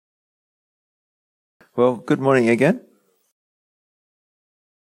Well, good morning again.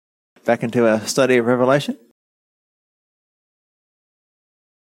 Back into our study of Revelation.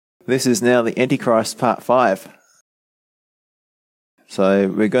 This is now the Antichrist Part 5. So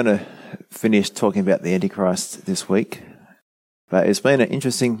we're going to finish talking about the Antichrist this week. But it's been an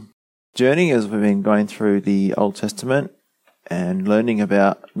interesting journey as we've been going through the Old Testament and learning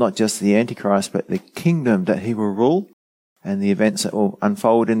about not just the Antichrist, but the kingdom that he will rule and the events that will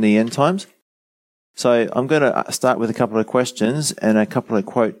unfold in the end times. So I'm going to start with a couple of questions and a couple of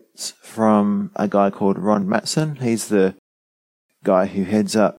quotes from a guy called Ron Matson. He's the guy who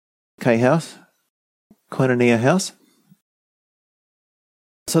heads up K-House, Koinonia House.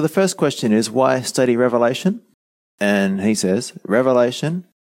 So the first question is, why study Revelation? And he says, Revelation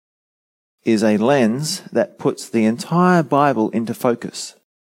is a lens that puts the entire Bible into focus.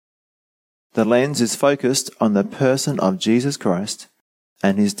 The lens is focused on the person of Jesus Christ,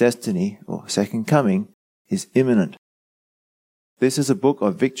 and his destiny, or second coming, is imminent. This is a book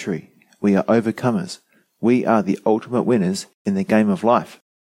of victory. We are overcomers. We are the ultimate winners in the game of life.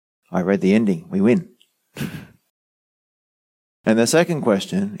 I read the ending. We win. And the second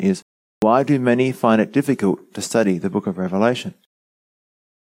question is, why do many find it difficult to study the book of Revelation?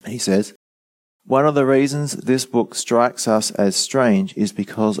 He says, one of the reasons this book strikes us as strange is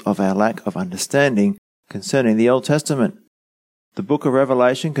because of our lack of understanding concerning the Old Testament. The book of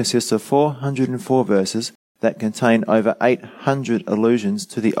Revelation consists of 404 verses that contain over 800 allusions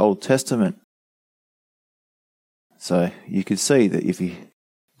to the Old Testament. So you could see that if you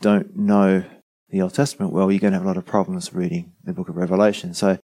don't know the Old Testament well, you're going to have a lot of problems reading the book of Revelation.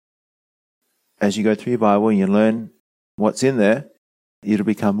 So as you go through your Bible and you learn what's in there, it'll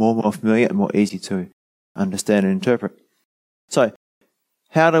become more and more familiar and more easy to understand and interpret. So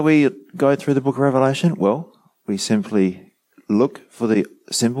how do we go through the book of Revelation? Well, we simply look for the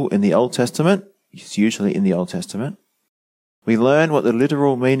symbol in the Old Testament. It's usually in the Old Testament. We learn what the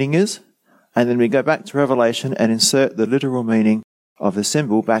literal meaning is, and then we go back to Revelation and insert the literal meaning of the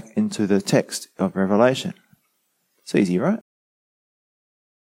symbol back into the text of Revelation. It's easy, right?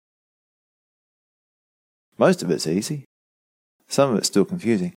 Most of it's easy. Some of it's still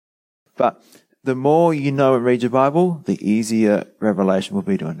confusing. But the more you know and read your Bible, the easier Revelation will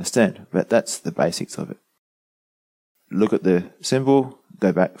be to understand. But that's the basics of it. Look at the symbol,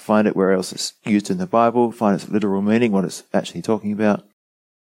 go back, find it where else it's used in the Bible, find its literal meaning, what it's actually talking about.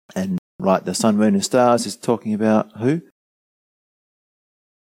 And like the sun, moon and stars is talking about who?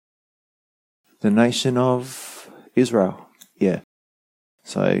 The nation of Israel. Yeah.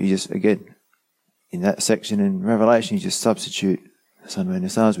 So you just, again, in that section in Revelation, you just substitute the sun, moon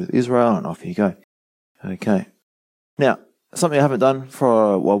and stars with Israel and off you go. Okay. Now, something I haven't done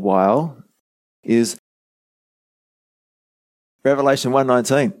for a while is Revelation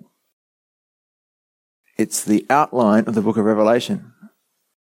 1:19. It's the outline of the book of Revelation.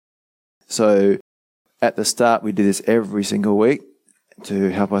 So at the start, we do this every single week to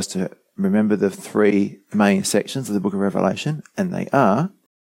help us to remember the three main sections of the book of Revelation, and they are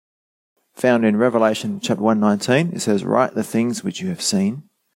found in Revelation chapter 1:19. It says, write the things which you have seen,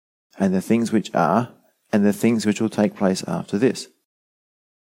 and the things which are, and the things which will take place after this.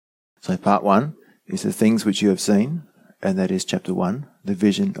 So part 1 is the things which you have seen, and that is chapter 1, the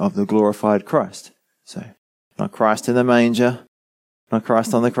vision of the glorified Christ. So, not Christ in the manger, not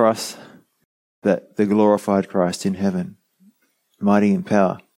Christ on the cross, but the glorified Christ in heaven, mighty in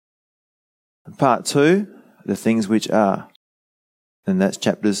power. And part 2, the things which are, and that's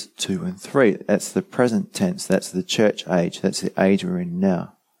chapters 2 and 3. That's the present tense, that's the church age, that's the age we're in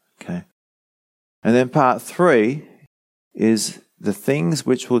now. Okay. And then part 3 is the things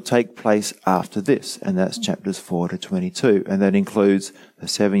which will take place after this, and that's chapters 4 to 22, and that includes the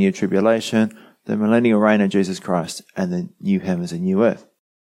 7-year tribulation, the millennial reign of Jesus Christ, and the new heavens and new earth.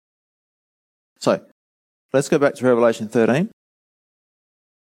 So, let's go back to Revelation 13,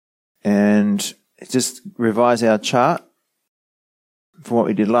 and just revise our chart from what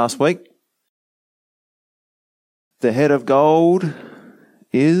we did last week. The head of gold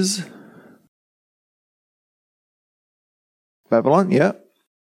is Babylon, yeah.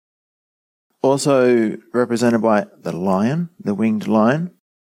 Also represented by the lion, the winged lion.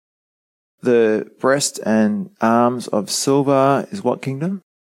 The breast and arms of silver is what kingdom?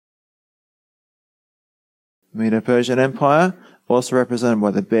 Medo-Persian Empire, also represented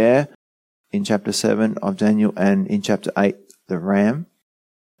by the bear in chapter 7 of Daniel, and in chapter 8, the ram.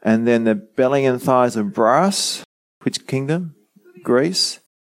 And then the belly and thighs of brass, which kingdom? Greece.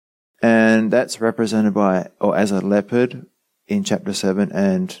 And that's represented by, or as a leopard in chapter 7,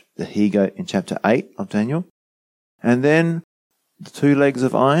 and the he-goat in chapter 8 of Daniel. And then the 2 legs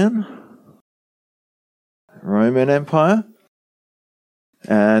of iron, Roman Empire.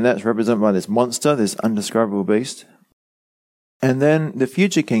 And that's represented by this monster, this undescribable beast. And then the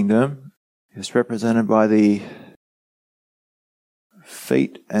future kingdom is represented by the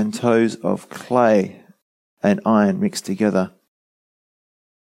feet and toes of clay and iron mixed together.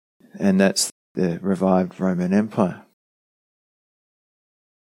 And that's the revived Roman Empire.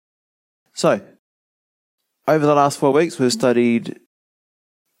 So, over the last 4 weeks, we've studied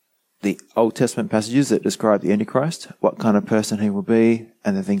the Old Testament passages that describe the Antichrist, what kind of person he will be,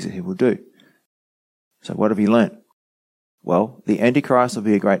 and the things that he will do. So what have you learnt? Well, the Antichrist will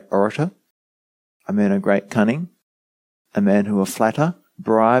be a great orator, a man of great cunning, a man who will flatter,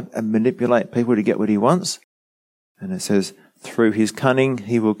 bribe, and manipulate people to get what he wants. And it says, through his cunning,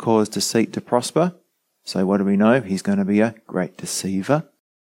 he will cause deceit to prosper. So what do we know? He's going to be a great deceiver.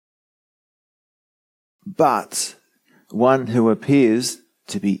 But one who appears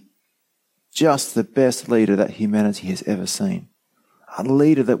to be just the best leader that humanity has ever seen. A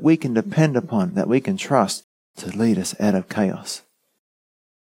leader that we can depend upon, that we can trust to lead us out of chaos.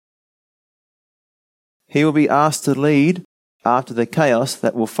 He will be asked to lead after the chaos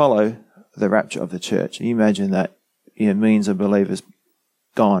that will follow the rapture of the church. You imagine that, millions of believers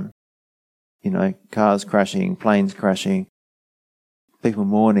gone. Cars crashing, planes crashing, people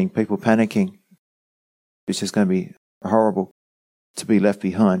mourning, people panicking. It's just going to be horrible to be left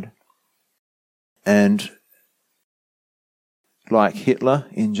behind. And like Hitler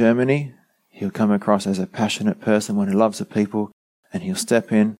in Germany, he'll come across as a passionate person, one who loves the people, and he'll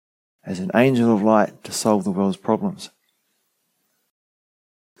step in as an angel of light to solve the world's problems.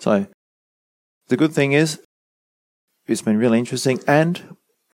 So, the good thing is, it's been really interesting, and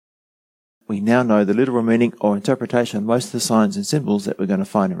we now know the literal meaning or interpretation of most of the signs and symbols that we're going to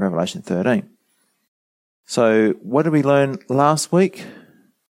find in Revelation 13. So, what did we learn last week?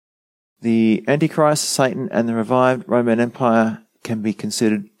 The Antichrist, Satan, and the revived Roman Empire can be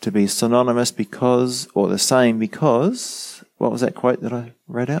considered to be synonymous because, or the same because, what was that quote that I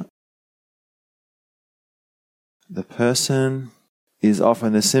read out? The person is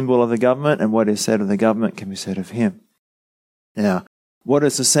often the symbol of the government, and what is said of the government can be said of him. Now, what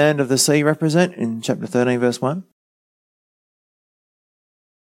does the sand of the sea represent in chapter 13, verse 1?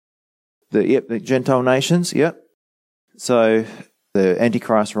 The Gentile nations, yep. So, the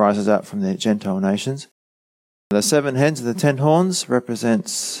Antichrist rises up from the Gentile nations. The 7 heads of the 10 horns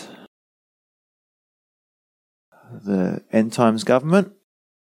represents the end times government.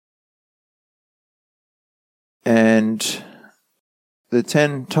 And the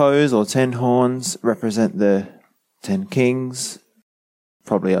 10 toes or 10 horns represent the 10 kings,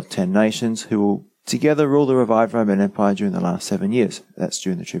 probably of 10 nations, who will together rule the revived Roman Empire during the last 7 years. That's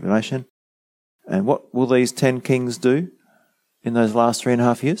during the tribulation. And what will these 10 kings do in those last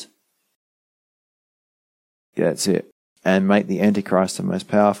 3.5 years? Yeah, that's it. And make the Antichrist the most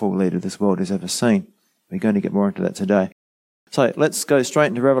powerful leader this world has ever seen. We're going to get more into that today. So let's go straight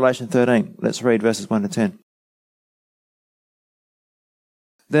into Revelation 13. Let's read verses 1 to 10.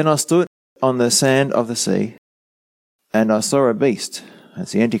 Then I stood on the sand of the sea, and I saw a beast,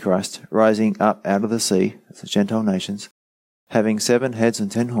 that's the Antichrist, rising up out of the sea, that's the Gentile nations, having 7 heads and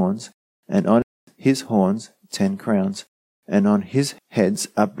 10 horns, and on his horns 10 crowns, and on his heads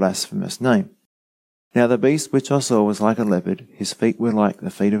a blasphemous name. Now the beast which I saw was like a leopard, his feet were like the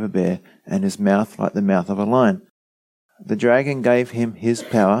feet of a bear, and his mouth like the mouth of a lion. The dragon gave him his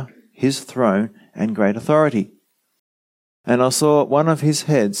power, his throne, and great authority. And I saw one of his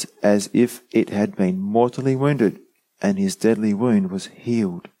heads as if it had been mortally wounded, and his deadly wound was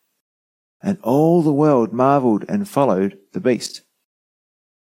healed. And all the world marveled and followed the beast,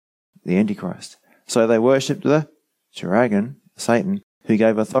 the Antichrist. So they worshipped the dragon, Satan, who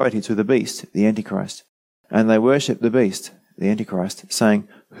gave authority to the beast, the Antichrist. And they worshipped the beast, the Antichrist, saying,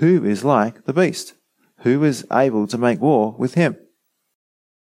 "Who is like the beast? Who is able to make war with him?"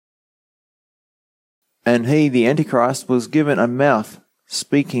 And he, the Antichrist, was given a mouth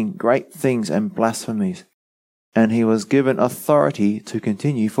speaking great things and blasphemies. And he was given authority to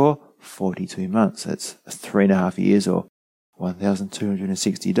continue for 42 months. That's 3.5 years or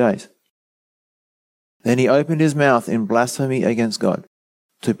 1,260 days. Then he opened his mouth in blasphemy against God,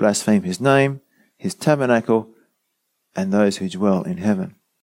 to blaspheme his name, his tabernacle, and those who dwell in heaven.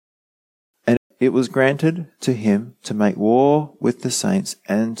 And it was granted to him to make war with the saints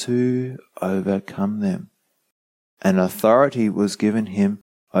and to overcome them. And authority was given him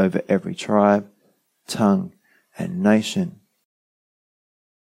over every tribe, tongue, and nation.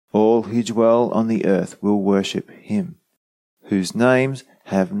 All who dwell on the earth will worship him, whose names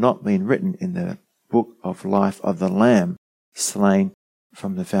have not been written in the book of life of the Lamb slain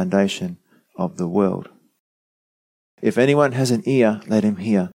from the foundation of the world. If anyone has an ear, let him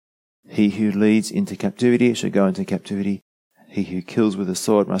hear. He who leads into captivity should go into captivity. He who kills with a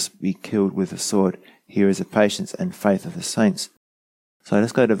sword must be killed with a sword. Here is the patience and faith of the saints. So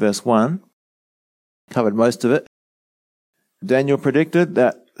let's go to verse 1. Covered most of it. Daniel predicted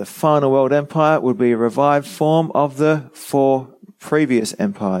that the final world empire would be a revived form of the 4 previous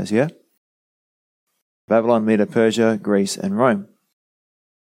empires, yeah? Babylon, Medo, Persia, Greece, and Rome.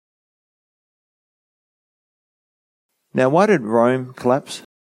 Now, why did Rome collapse?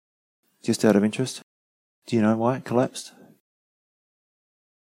 Just out of interest. Do you know why it collapsed?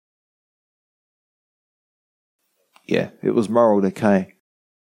 Yeah, it was moral decay.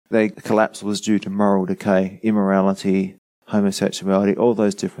 The collapse was due to moral decay, immorality, homosexuality, all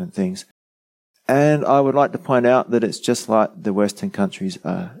those different things. And I would like to point out that it's just like the Western countries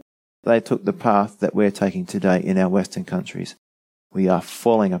are. They took the path that we're taking today in our Western countries. We are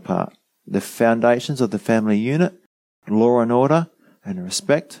falling apart. The foundations of the family unit, law and order, and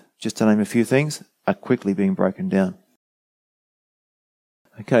respect, just to name a few things, are quickly being broken down.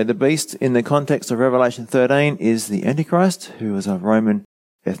 Okay, the beast in the context of Revelation 13 is the Antichrist, who is of Roman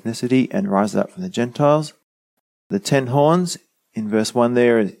ethnicity and rises up from the Gentiles. The 10 horns in verse 1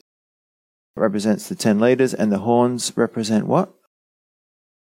 there represents the 10 leaders, and the horns represent what?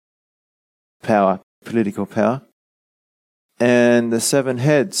 Power, political power. And the 7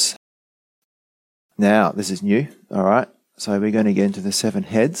 heads. Now, this is new, all right? So we're going to get into the 7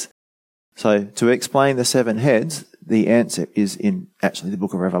 heads. So to explain the 7 heads, the answer is in actually the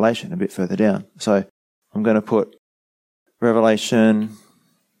book of Revelation, a bit further down. So I'm going to put Revelation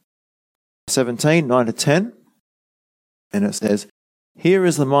 17, 9 to 10. And it says, "Here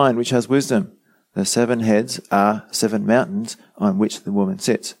is the mind which has wisdom. The 7 heads are 7 mountains on which the woman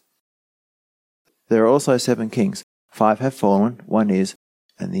sits. There are also 7 kings. 5 have fallen, 1 is,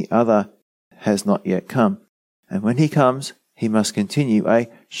 and the other has not yet come. And when he comes, he must continue a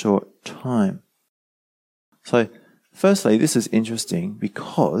short time." So, firstly, this is interesting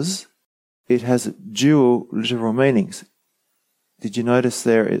because it has dual literal meanings. Did you notice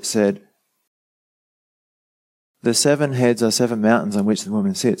there it said, the 7 heads are 7 mountains on which the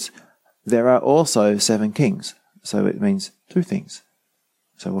woman sits. There are also 7 kings. So it means 2 things.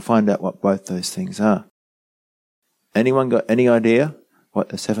 So we'll find out what both those things are. Anyone got any idea what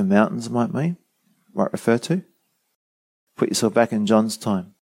the 7 mountains might mean? Might refer to? Put yourself back in John's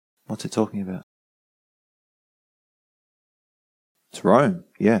time. What's it talking about? It's Rome,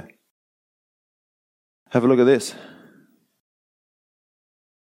 yeah. Have a look at this.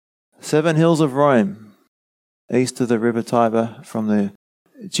 7 hills of Rome, east of the river Tiber, from the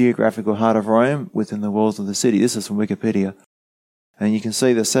geographical heart of Rome within the walls of the city. This is from Wikipedia. And you can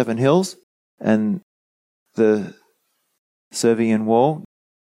see the 7 hills and the Servian wall.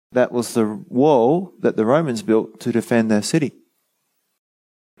 That was the wall that the Romans built to defend their city.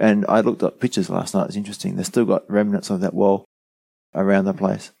 And I looked up pictures last night. It's interesting. They've still got remnants of that wall around the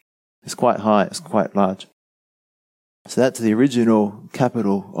place. It's quite high. It's quite large. So that's the original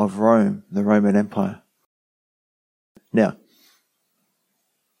capital of Rome, the Roman Empire. Now,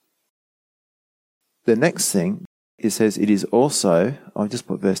 the next thing, it says it is also, I'll just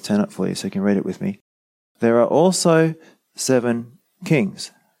put verse 10 up for you so you can read it with me. There are also 7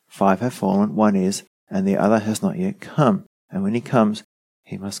 kings. 5 have fallen, 1 is, and the other has not yet come. And when he comes,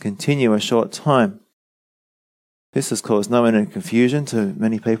 he must continue a short time. This has caused no end of confusion to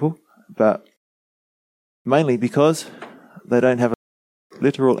many people, but mainly because they don't have a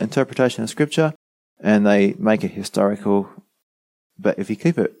literal interpretation of Scripture and they make it historical. But if you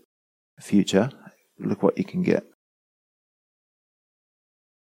keep it future, look what you can get.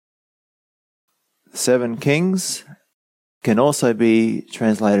 7 kings can also be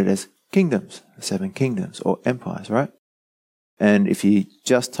translated as kingdoms, 7 kingdoms or empires, right? And if you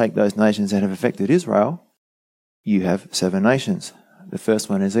just take those nations that have affected Israel, you have 7 nations. The first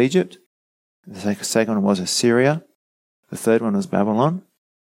one is Egypt. The second one was Assyria. The third one was Babylon.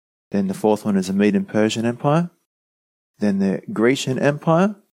 Then the fourth one is the Medo-Persian Empire. Then the Grecian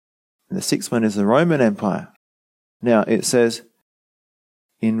Empire. And the sixth one is the Roman Empire. Now it says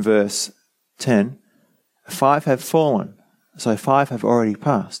in verse 10, 5 have fallen. So 5 have already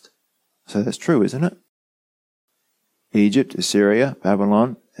passed. So that's true, isn't it? Egypt, Assyria,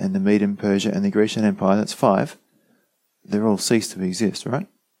 Babylon, and the Medo-Persia and the Grecian Empire, that's 5. They're all ceased to exist, right?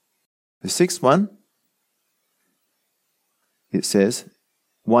 The sixth one, it says,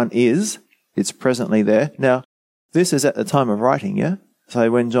 1 is, it's presently there. Now, this is at the time of writing, yeah?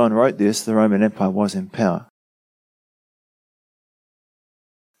 So when John wrote this, the Roman Empire was in power.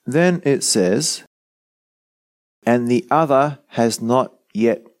 Then it says, and the other has not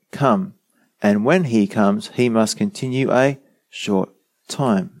yet come. And when he comes, he must continue a short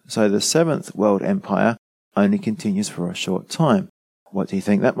time. So the seventh world empire only continues for a short time. What do you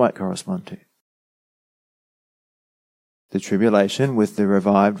think that might correspond to? The tribulation with the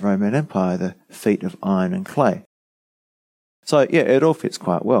revived Roman Empire, the feet of iron and clay. So yeah, it all fits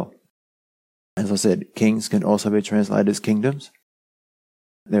quite well. As I said, kings can also be translated as kingdoms.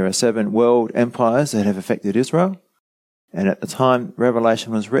 There are 7 world empires that have affected Israel. And at the time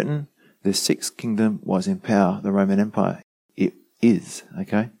Revelation was written, the 6th kingdom was in power, the Roman Empire. It is,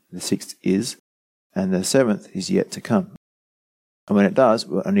 okay? The 6th is, and the 7th is yet to come. And when it does,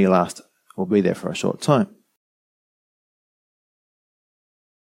 will only last, will be there for a short time.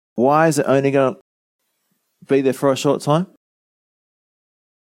 Why is it only going to be there for a short time?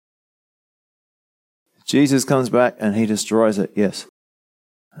 Jesus comes back and he destroys it, yes.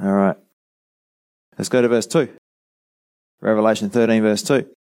 All right. Let's go to verse 2. Revelation 13, verse 2.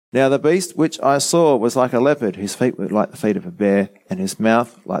 Now the beast which I saw was like a leopard, his feet were like the feet of a bear, and his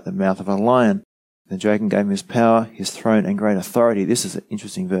mouth like the mouth of a lion. The dragon gave him his power, his throne, and great authority. This is an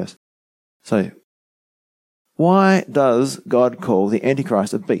interesting verse. So, why does God call the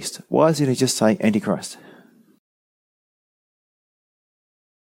Antichrist a beast? Why doesn't he just say Antichrist?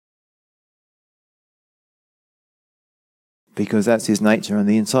 Because that's his nature on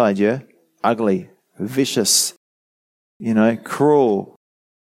the inside, yeah? Ugly, vicious, cruel.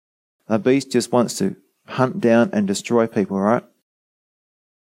 A beast just wants to hunt down and destroy people, right?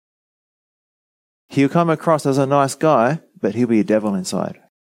 He'll come across as a nice guy, but he'll be a devil inside.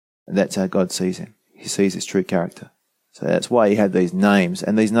 And that's how God sees him. He sees his true character. So that's why he had these names,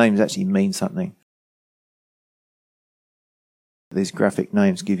 and these names actually mean something. These graphic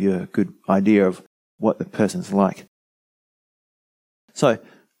names give you a good idea of what the person's like. So,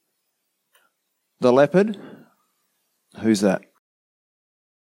 the leopard, who's that?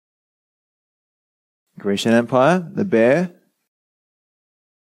 Grecian Empire, the bear,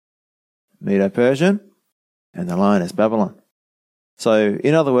 Medo-Persian, and the lion is Babylon. So,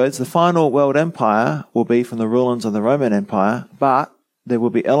 in other words, the final world empire will be from the rulers of the Roman Empire, but there will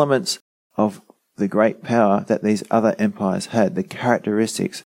be elements of the great power that these other empires had, the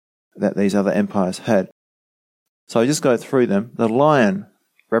characteristics that these other empires had. So I just go through them. The lion,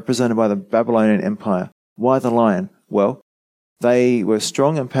 represented by the Babylonian Empire. Why the lion? Well, they were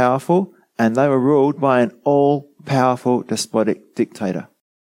strong and powerful, and they were ruled by an all-powerful despotic dictator.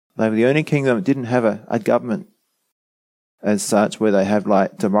 They were the only kingdom that didn't have a government as such, where they have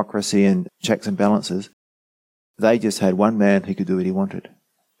like democracy and checks and balances. They just had one man who could do what he wanted.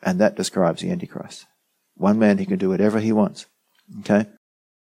 And that describes the Antichrist. One man who can do whatever he wants. Okay?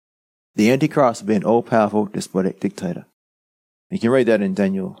 The Antichrist will be an all-powerful despotic dictator. You can read that in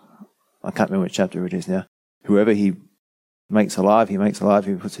Daniel. I can't remember which chapter it is now. Whoever he makes alive, he makes alive.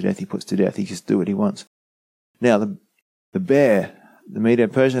 Who he puts to death, he puts to death. He just do what he wants. Now, the bear, the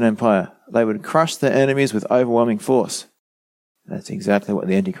Medo-Persian Empire, they would crush their enemies with overwhelming force. That's exactly what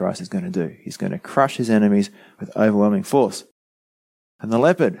the Antichrist is going to do. He's going to crush his enemies with overwhelming force. And the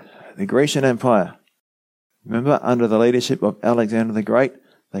leopard, the Grecian Empire. Remember, under the leadership of Alexander the Great,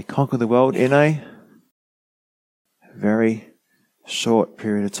 they conquered the world in a very short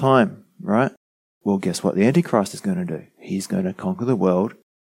period of time, right? Well, guess what the Antichrist is going to do? He's going to conquer the world,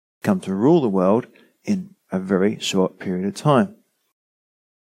 come to rule the world in a very short period of time.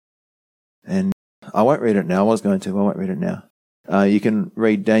 And I won't read it now. I was going to, but I won't read it now. You can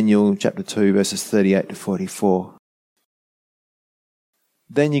read Daniel chapter 2, verses 38 to 44.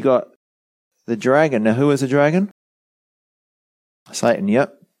 Then you got the dragon. Now, who is the dragon? Satan,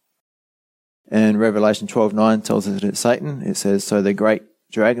 yep. And Revelation 12:9 tells us that it's Satan. It says, so the great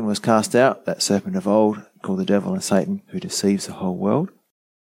dragon was cast out, that serpent of old, called the devil and Satan, who deceives the whole world.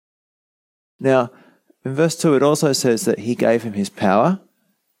 Now, in verse 2, it also says that he gave him his power.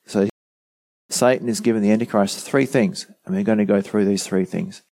 So Satan is given the Antichrist 3 things, and we're going to go through these 3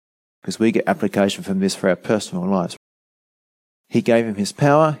 things, because we get application from this for our personal lives. He gave him his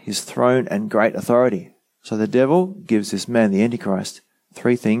power, his throne, and great authority. So the devil gives this man, the Antichrist,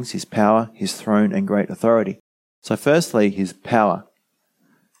 3 things: his power, his throne, and great authority. So firstly, his power.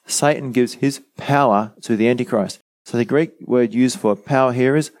 Satan gives his power to the Antichrist. So the Greek word used for power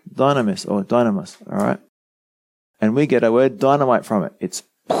here is dynamis or dynamos, all right? And we get our word dynamite from it. It's,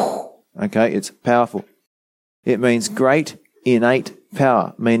 okay, it's powerful. It means great innate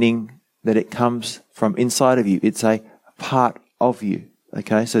power, meaning that it comes from inside of you. It's a part of you,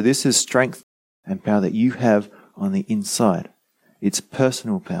 okay? So this is strength and power that you have on the inside. It's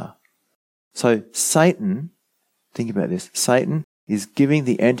personal power. So Satan, think about this, Satan is giving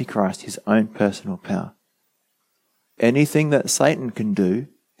the Antichrist his own personal power. Anything that Satan can do,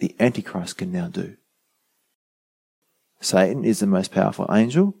 the Antichrist can now do. Satan is the most powerful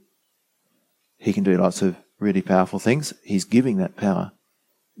angel. He can do lots of really powerful things. He's giving that power,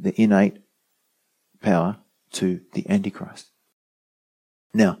 the innate power, to the Antichrist.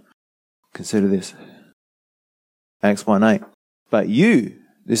 Now, consider this. Acts 1:8. But you,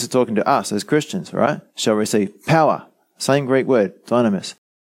 this is talking to us as Christians, right, shall receive power. Same Greek word, dynamis.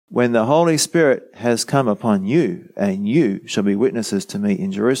 When the Holy Spirit has come upon you, and you shall be witnesses to me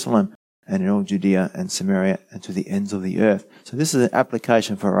in Jerusalem and in all Judea and Samaria and to the ends of the earth. So this is an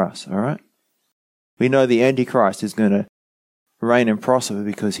application for us, all right? We know the Antichrist is going to reign and prosper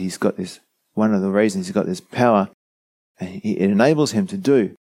because he's got this, one of the reasons he's got this power, and it enables him to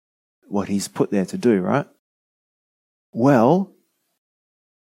do what he's put there to do, right? Well,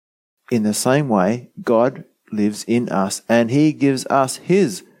 in the same way, God lives in us and he gives us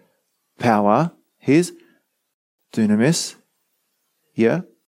his power, his dunamis,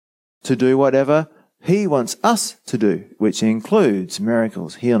 to do whatever he wants us to do, which includes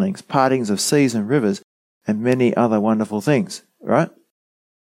miracles, healings, partings of seas and rivers, and many other wonderful things, right?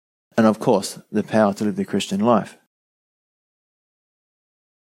 And of course, the power to live the Christian life.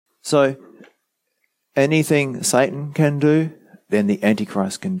 So, anything Satan can do, then the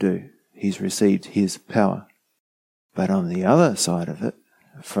Antichrist can do. He's received his power. But on the other side of it,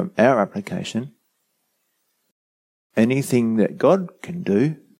 from our application, anything that God can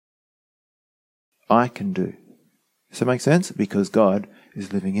do, I can do. Does that make sense? Because God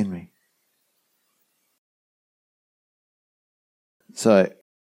is living in me. So,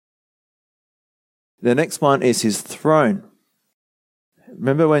 the next one is his throne.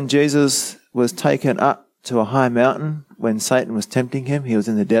 Remember when Jesus was taken up to a high mountain when Satan was tempting him? He was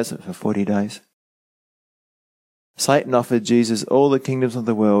in the desert for 40 days. Satan offered Jesus all the kingdoms of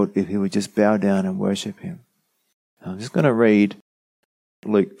the world if he would just bow down and worship him. I'm just going to read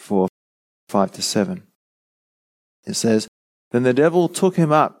Luke 4:5-7. It says, Then the devil took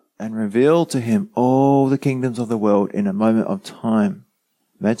him up and revealed to him all the kingdoms of the world in a moment of time.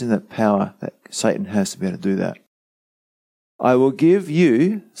 Imagine that power that Satan has to be able to do that. I will give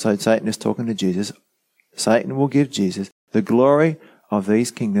you, so Satan is talking to Jesus, Satan will give Jesus the glory of these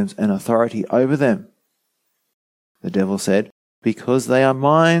kingdoms and authority over them. The devil said, because they are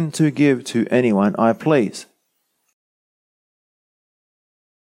mine to give to anyone I please.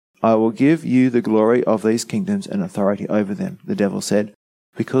 I will give you the glory of these kingdoms and authority over them. The devil said,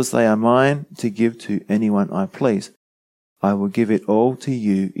 because they are mine to give to anyone I please. I will give it all to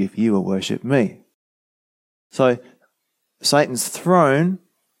you if you will worship me. So, Satan's throne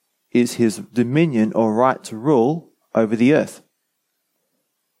is his dominion or right to rule over the earth.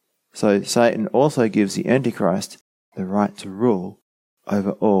 So Satan also gives the Antichrist the right to rule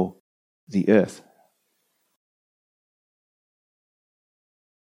over all the earth.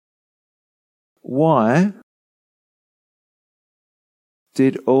 Why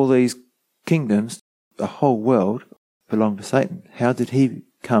did all these kingdoms, the whole world, belong to Satan? How did he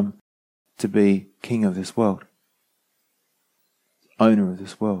come to be king of this world? Owner of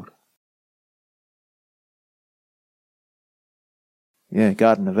this world? Yeah,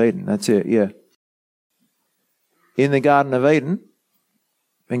 Garden of Eden, that's it, yeah. In the Garden of Eden,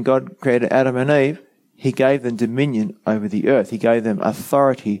 when God created Adam and Eve, he gave them dominion over the earth. He gave them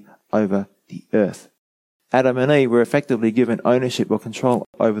authority over the earth. Adam and Eve were effectively given ownership or control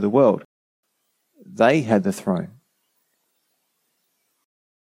over the world. They had the throne.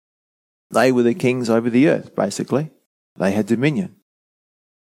 They were the kings over the earth, basically. They had dominion.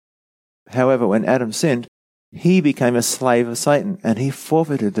 However, when Adam sinned, he became a slave of Satan and he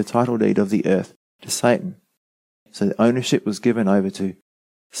forfeited the title deed of the earth to Satan. So the ownership was given over to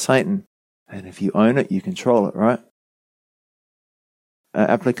Satan, and if you own it, you control it, right?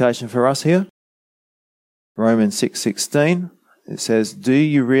 Application for us here, Romans 6:16. It says, do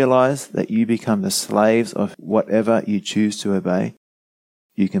you realize that you become the slaves of whatever you choose to obey?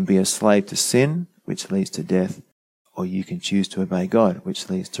 You can be a slave to sin, which leads to death, or you can choose to obey God, which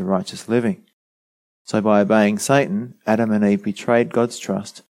leads to righteous living. So by obeying Satan, Adam and Eve betrayed God's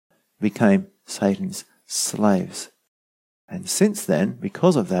trust, became Satan's slaves. And since then,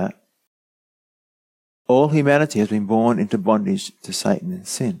 because of that, all humanity has been born into bondage to Satan and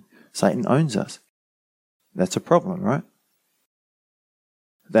sin. Satan owns us. That's a problem, right?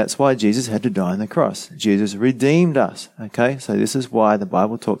 That's why Jesus had to die on the cross. Jesus redeemed us, okay? So this is why the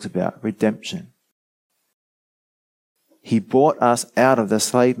Bible talks about redemption. He bought us out of the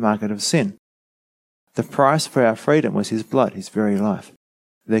slave market of sin. The price for our freedom was his blood, his very life.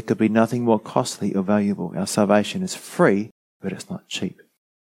 There could be nothing more costly or valuable. Our salvation is free, but it's not cheap.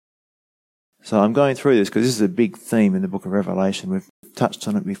 So I'm going through this because this is a big theme in the book of Revelation. We've touched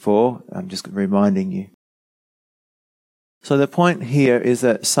on it before. I'm just reminding you. So the point here is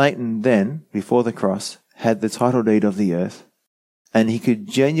that Satan then, before the cross, had the title deed of the earth, and he could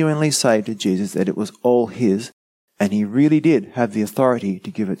genuinely say to Jesus that it was all his, and he really did have the authority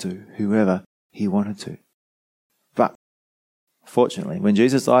to give it to whoever he wanted to. But, fortunately, when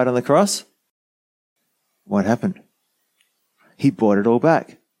Jesus died on the cross, what happened? He bought it all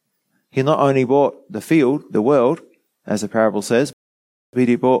back. He not only bought the field, the world, as the parable says, but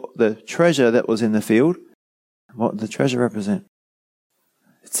he bought the treasure that was in the field. What did the treasure represent?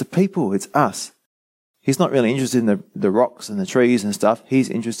 It's the people, it's us. He's not really interested in the rocks and the trees and stuff. He's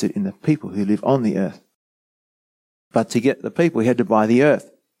interested in the people who live on the earth. But to get the people, he had to buy the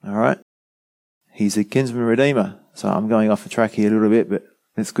earth. All right? He's a kinsman redeemer. So I'm going off the track here a little bit, but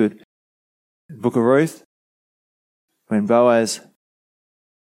it's good. Book of Ruth, when Boaz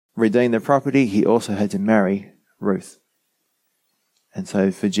redeemed the property, he also had to marry Ruth. And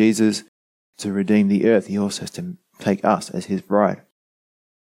so for Jesus to redeem the earth, he also has to take us as his bride.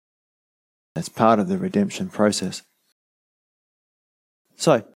 That's part of the redemption process.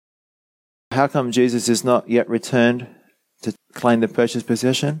 So, how come Jesus is not yet returned to claim the purchased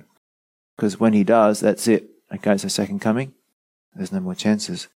possession? Because when he does, that's it. Okay, it's the second coming. There's no more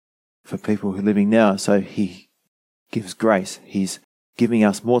chances for people who are living now. So he gives grace. He's giving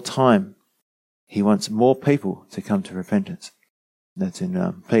us more time. He wants more people to come to repentance. That's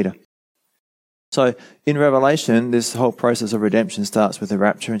in Peter. So in Revelation, this whole process of redemption starts with the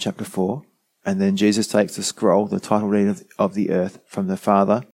rapture in chapter 4. And then Jesus takes the scroll, the title deed of the earth, from the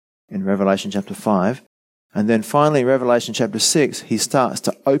Father in Revelation chapter 5. And then finally in Revelation chapter 6, he starts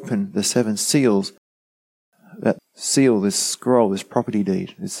to open the 7 seals. That seal, this scroll, this property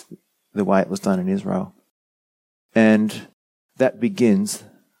deed, is the way it was done in Israel. And that begins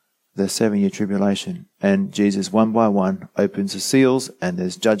the 7-year tribulation. And Jesus, one by one, opens the seals, and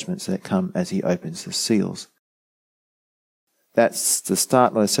there's judgments that come as he opens the seals. That's the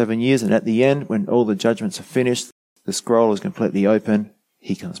start of the 7 years, and at the end, when all the judgments are finished, the scroll is completely open,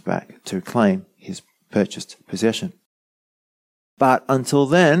 he comes back to claim his purchased possession. But until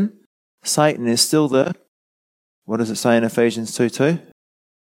then, Satan is still the, what does it say in Ephesians 2:2?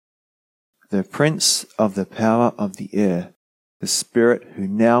 The prince of the power of the air, the spirit who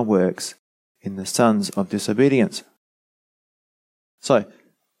now works in the sons of disobedience. So,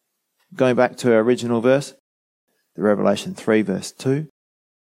 going back to our original verse, the Revelation 3 verse 2,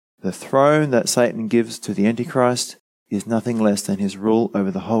 the throne that Satan gives to the Antichrist is nothing less than his rule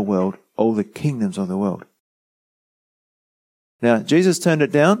over the whole world, all the kingdoms of the world. Now, Jesus turned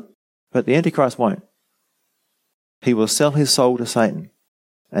it down, but the Antichrist won't. He will sell his soul to Satan,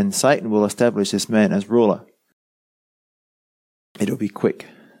 and Satan will establish this man as ruler. It'll be quick.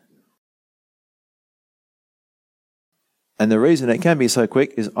 And the reason it can be so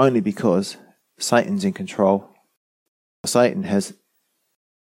quick is only because Satan's in control. Satan has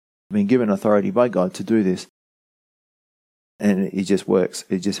been given authority by God to do this. And it just works.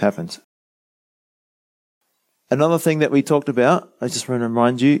 It just happens. Another thing that we talked about, I just want to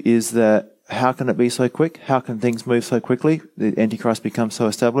remind you, is that how can it be so quick? How can things move so quickly? The Antichrist becomes so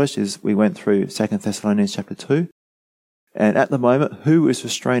established, as we went through 2 Thessalonians chapter 2. And at the moment, who is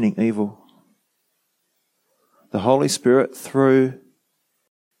restraining evil? The Holy Spirit through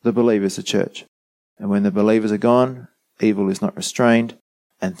the believers, the church. And when the believers are gone, evil is not restrained,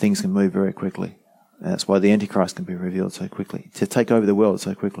 and things can move very quickly. And that's why the Antichrist can be revealed so quickly, to take over the world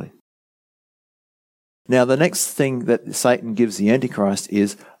so quickly. Now, the next thing that Satan gives the Antichrist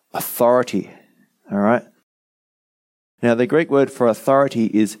is authority. All right? Now, the Greek word for authority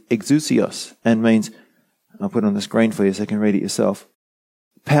is exousios, and means, I'll put it on the screen for you so you can read it yourself.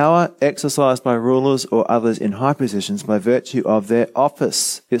 Power exercised by rulers or others in high positions by virtue of their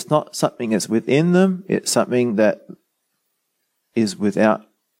office. It's not something that's within them, it's something that is without.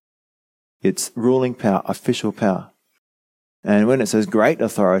 It's ruling power, official power. And when it says great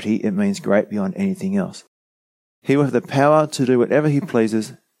authority, it means great beyond anything else. He will have the power to do whatever he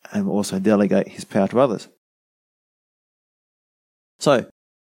pleases and will also delegate his power to others. So,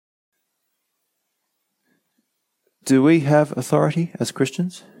 do we have authority as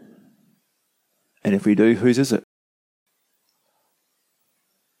Christians? And if we do, whose is it?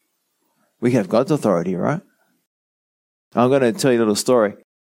 We have God's authority, right? I'm going to tell you a little story,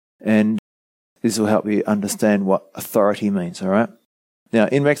 and this will help you understand what authority means, all right? Now,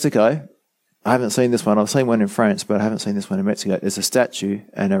 in Mexico, I haven't seen this one. I've seen one in France, but I haven't seen this one in Mexico. There's a statue,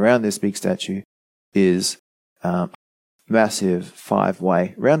 and around this big statue is a massive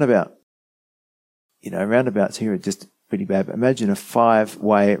 5-way roundabout. You know, roundabouts here are just pretty bad, but imagine a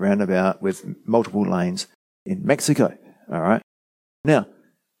 5-way roundabout with multiple lanes in Mexico. All right. Now,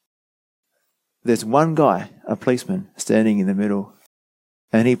 there's one guy, a policeman, standing in the middle,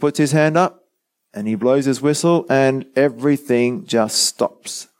 and he puts his hand up and he blows his whistle and everything just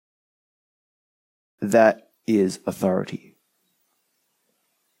stops. That is authority.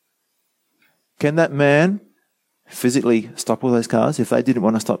 Can that man physically stop all those cars? If they didn't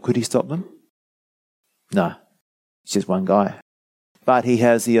want to stop, could he stop them? No. It's just one guy. But he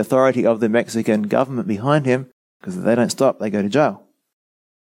has the authority of the Mexican government behind him, because if they don't stop, they go to jail.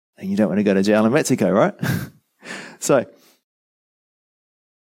 And you don't want to go to jail in Mexico, right? So,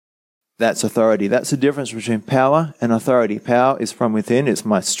 that's authority. That's the difference between power and authority. Power is from within. It's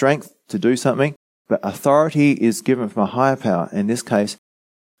my strength to do something. But authority is given from a higher power. In this case,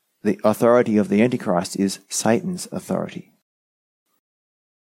 the authority of the Antichrist is Satan's authority.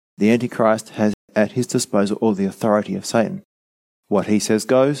 The Antichrist has at his disposal all the authority of Satan. What he says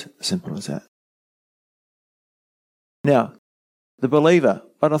goes, simple as that. Now, the believer,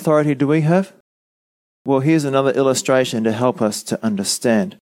 what authority do we have? Well, here's another illustration to help us to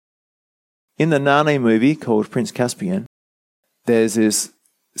understand. In the Narnia movie called Prince Caspian, there's this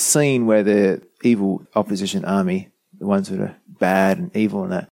scene where the evil opposition army, the ones that are bad and evil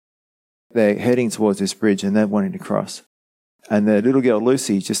and that, they're heading towards this bridge and they're wanting to cross. And the little girl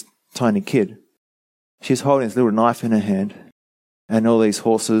Lucy, just a tiny kid, she's holding this little knife in her hand, and all these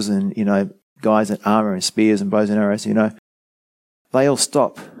horses and, guys in armor and spears and bows and arrows, they all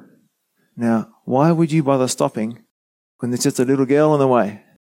stop. Now, why would you bother stopping when there's just a little girl on the way?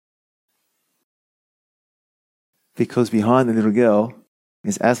 Because behind the little girl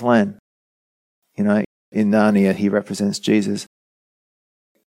is Aslan. In Narnia, he represents Jesus.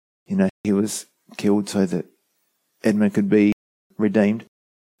 He was killed so that Edmund could be redeemed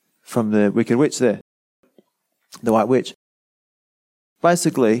from the wicked witch there, the White Witch.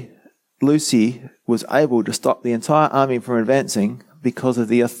 Basically, Lucy was able to stop the entire army from advancing because of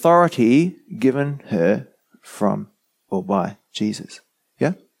the authority given her from or by Jesus.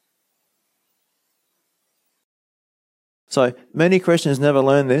 Yeah? So, many Christians never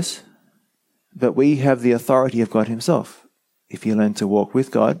learn this, but we have the authority of God himself. If you learn to walk with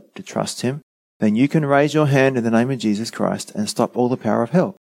God, to trust him, then you can raise your hand in the name of Jesus Christ and stop all the power of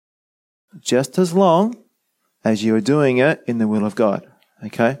hell. Just as long as you are doing it in the will of God.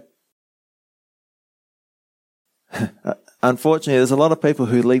 Okay? Unfortunately, there's a lot of people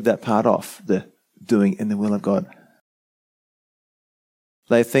who leave that part off, the doing in the will of God.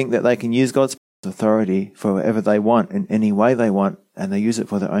 They think that they can use God's authority for whatever they want, in any way they want, and they use it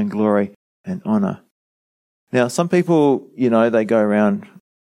for their own glory and honor. Now, some people, they go around,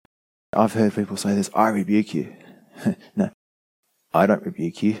 I've heard people say this, I rebuke you. No, I don't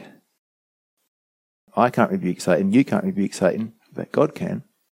rebuke you. I can't rebuke Satan, you can't rebuke Satan, but God can.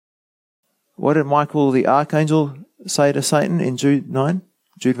 What did Michael the archangel say to Satan in Jude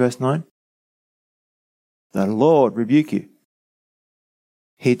verse 9? The Lord rebuke you.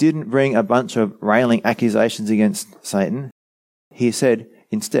 He didn't bring a bunch of railing accusations against Satan. He said,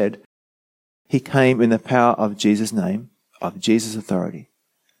 instead, he came in the power of Jesus' name, of Jesus' authority.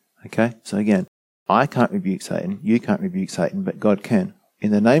 Okay? So again, I can't rebuke Satan, you can't rebuke Satan, but God can.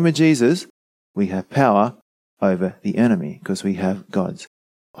 In the name of Jesus, we have power over the enemy because we have God's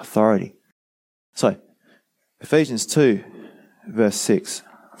authority. So, Ephesians 2, verse 6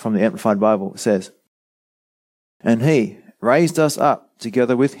 from the Amplified Bible says, And he raised us up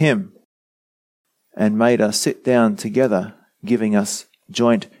together with him and made us sit down together, giving us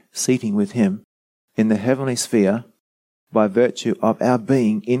joint seating with him in the heavenly sphere by virtue of our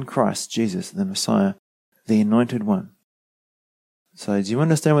being in Christ Jesus, the Messiah, the Anointed One. So do you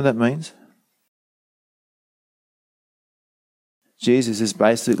understand what that means? Jesus is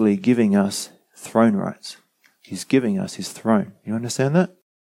basically giving us throne rights. He's giving us his throne. You understand that?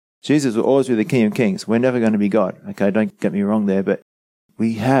 Jesus will always be the King of Kings. We're never going to be God. Okay, don't get me wrong there, but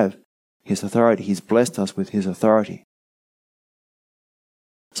we have his authority. He's blessed us with his authority.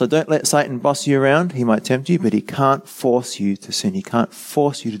 So don't let Satan boss you around. He might tempt you, but he can't force you to sin. He can't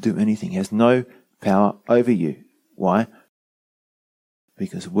force you to do anything. He has no power over you. Why?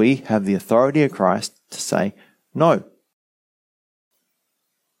 Because we have the authority of Christ to say no.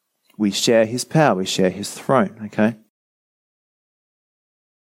 We share his power. We share his throne. Okay?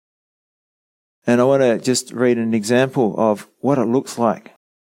 And I want to just read an example of what it looks like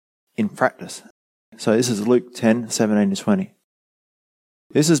in practice. So this is Luke 10:17-20.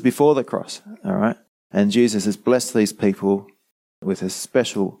 This is before the cross, all right? And Jesus has blessed these people with a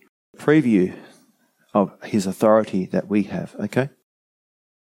special preview of his authority that we have, okay?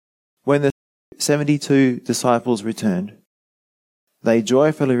 When the 72 disciples returned, they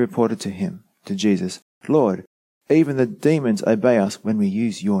joyfully reported to him, to Jesus, "Lord, even the demons obey us when we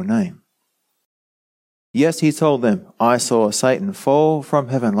use your name." Yes, he told them, "I saw Satan fall from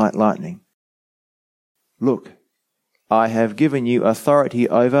heaven like lightning. Look, I have given you authority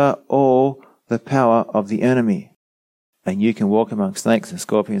over all the power of the enemy, and you can walk among snakes and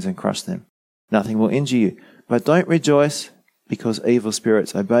scorpions and crush them. Nothing will injure you. But don't rejoice because evil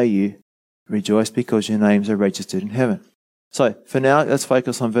spirits obey you. Rejoice because your names are registered in heaven." So, for now, let's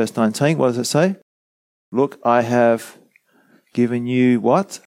focus on verse 19. What does it say? Look, I have given you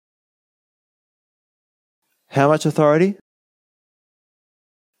what? How much authority?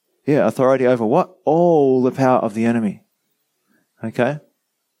 Yeah, authority over what? All the power of the enemy. Okay?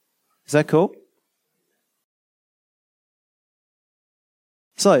 Is that cool?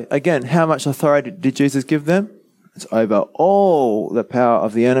 So, again, how much authority did Jesus give them? It's over all the power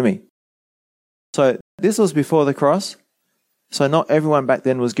of the enemy. So, this was before the cross. So not everyone back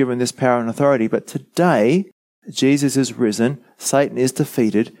then was given this power and authority, but today, Jesus is risen, Satan is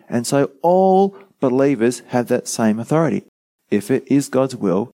defeated, and so all believers have that same authority. If it is God's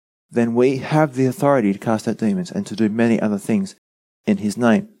will, then we have the authority to cast out demons and to do many other things in His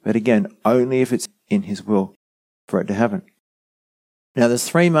name. But again, only if it's in His will for it to happen. Now there's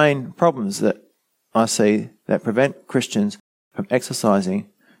three main problems that I see that prevent Christians from exercising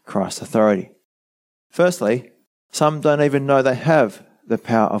Christ's authority. Firstly, some don't even know they have the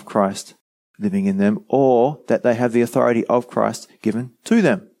power of Christ living in them, or that they have the authority of Christ given to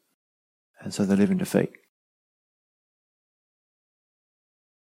them. And so they live in defeat.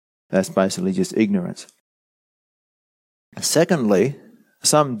 That's basically just ignorance. Secondly,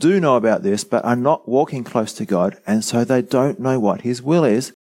 some do know about this but are not walking close to God, and so they don't know what His will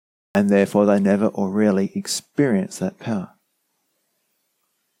is, and therefore they never or rarely experience that power.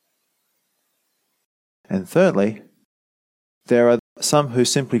 And thirdly, there are some who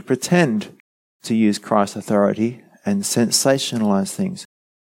simply pretend to use Christ's authority and sensationalize things,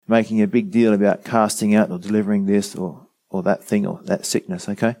 making a big deal about casting out or delivering this or that thing or that sickness,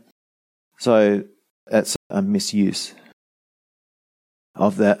 okay? So that's a misuse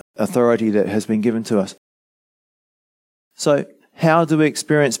of that authority that has been given to us. So how do we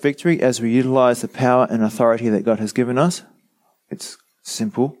experience victory as we utilize the power and authority that God has given us? It's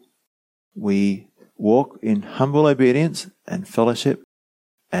simple. We walk in humble obedience and fellowship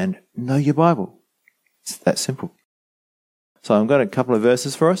and know your Bible. It's that simple. So I've got a couple of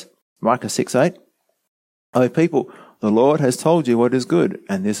verses for us. Micah 6:8. "O people, the Lord has told you what is good,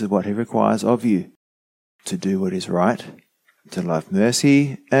 and this is what He requires of you, to do what is right, to love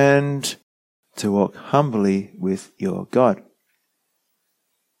mercy, and to walk humbly with your God."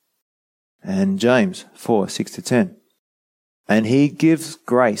 And James 4:6-10. "And He gives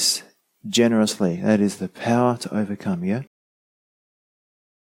grace generously." That is the power to overcome, yeah?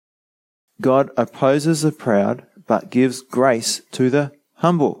 "God opposes the proud, but gives grace to the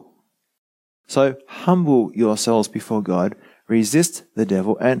humble." So humble yourselves before God, resist the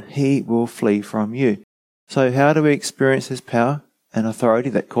devil, and he will flee from you. So how do we experience His power and authority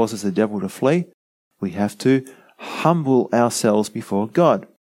that causes the devil to flee? We have to humble ourselves before God.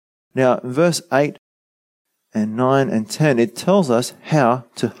 Now, in verse 8 and 9 and 10, it tells us how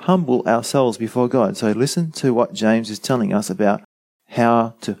to humble ourselves before God. So listen to what James is telling us about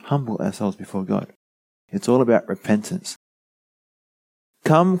how to humble ourselves before God. It's all about repentance.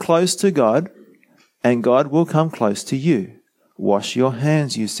 "Come close to God, and God will come close to you. Wash your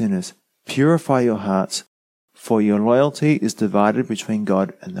hands, you sinners. Purify your hearts, for your loyalty is divided between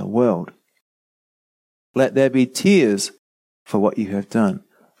God and the world. Let there be tears for what you have done.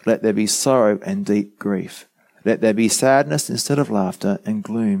 Let there be sorrow and deep grief. Let there be sadness instead of laughter and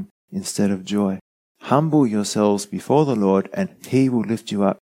gloom instead of joy. Humble yourselves before the Lord, and He will lift you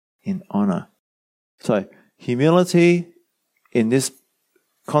up in honor." So, humility in this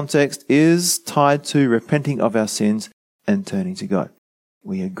context is tied to repenting of our sins and turning to God.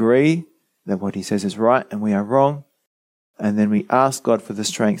 We agree that what He says is right and we are wrong, and then we ask God for the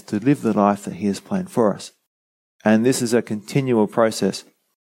strength to live the life that He has planned for us. And this is a continual process.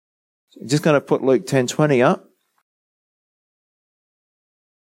 I'm just going to put Luke 10:20 up.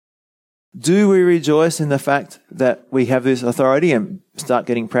 Do we rejoice in the fact that we have this authority and start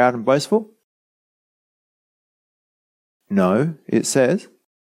getting proud and boastful? No, it says,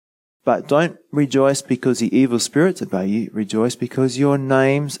 "But don't rejoice because the evil spirits obey you. Rejoice because your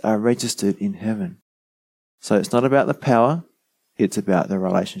names are registered in heaven." So it's not about the power, it's about the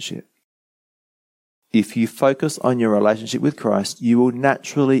relationship. If you focus on your relationship with Christ, you will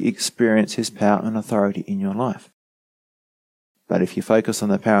naturally experience His power and authority in your life. But if you focus on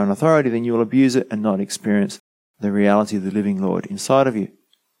the power and authority, then you will abuse it and not experience the reality of the living Lord inside of you.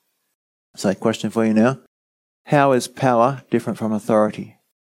 So, question for you now. How is power different from authority?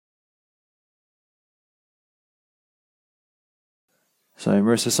 So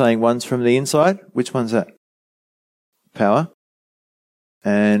Marissa's saying one's from the inside. Which one's that? Power.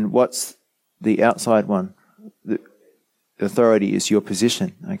 And what's the outside one? The authority is your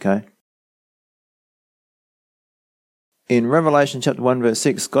position, okay? In Revelation chapter 1 verse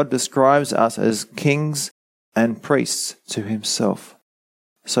 6, God describes us as kings and priests to himself.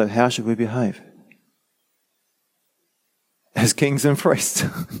 So how should we behave? As kings and priests.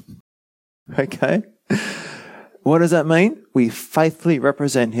 Okay? What does that mean? We faithfully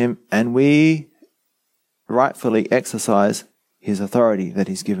represent him and we rightfully exercise his authority that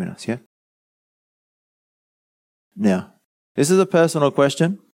he's given us, yeah? Now, this is a personal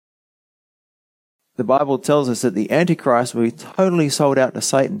question. The Bible tells us that the Antichrist will be totally sold out to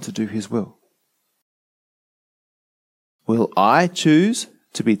Satan to do his will. Will I choose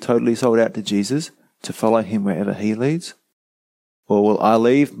to be totally sold out to Jesus, to follow him wherever he leads? Or will I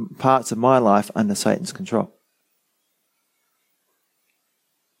leave parts of my life under Satan's control?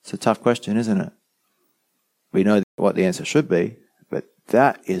 It's a tough question, isn't it? We know what the answer should be, but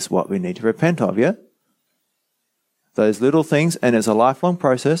that is what we need to repent of, yeah? Those little things, and it's a lifelong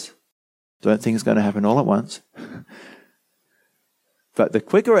process. Don't think it's going to happen all at once. But the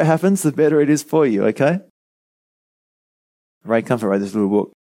quicker it happens, the better it is for you, okay? Ray Comfort wrote this little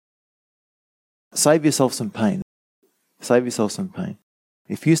book. Save yourself some pain. Save yourself some pain.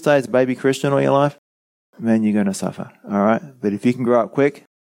 If you stay as a baby Christian all your life, man, you're going to suffer, all right? But if you can grow up quick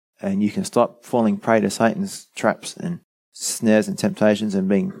and you can stop falling prey to Satan's traps and snares and temptations and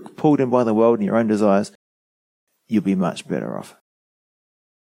being pulled in by the world and your own desires, you'll be much better off.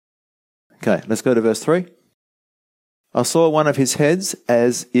 Okay, let's go to verse 3. I saw one of his heads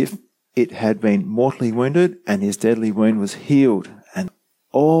as if it had been mortally wounded, and his deadly wound was healed, and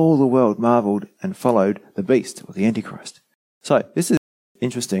all the world marveled and followed the beast, or the Antichrist. So, this is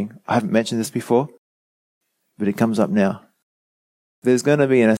interesting. I haven't mentioned this before, but it comes up now. There's going to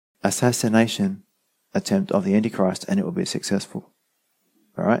be an assassination attempt of the Antichrist, and it will be successful.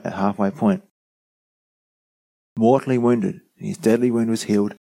 All right, at halfway point. Mortally wounded, and his deadly wound was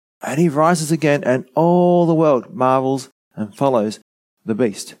healed, and he rises again, and all the world marvels and follows the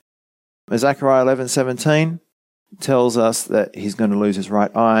beast. Zechariah 11:17 tells us that he's going to lose his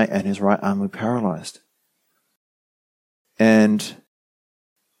right eye and his right arm will be paralyzed. And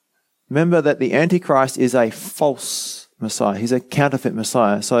remember that the Antichrist is a false Messiah. He's a counterfeit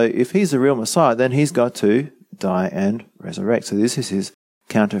Messiah. So if he's the real Messiah, then he's got to die and resurrect. So this is his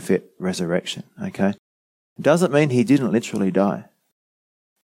counterfeit resurrection, okay? It doesn't mean he didn't literally die.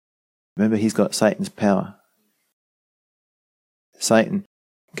 Remember, he's got Satan's power. Satan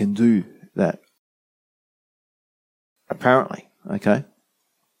can do that. Apparently, okay?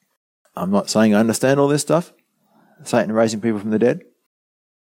 I'm not saying I understand all this stuff. Satan raising people from the dead.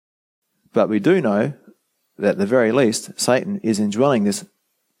 But we do know that at the very least, Satan is indwelling this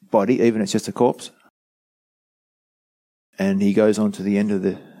body, even if it's just a corpse. And he goes on to the end of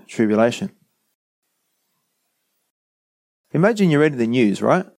the tribulation. Imagine you're reading the news,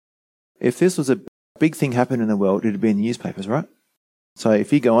 right? If this was a big thing happening in the world, it'd be in the newspapers, right? So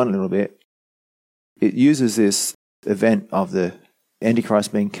if you go on a little bit, it uses this event of the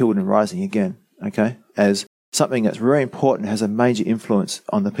Antichrist being killed and rising again, okay, as something that's very important, has a major influence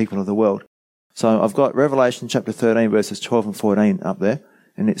on the people of the world. So I've got Revelation chapter 13, verses 12 and 14 up there,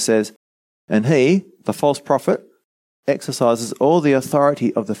 and it says, "And he, the false prophet, exercises all the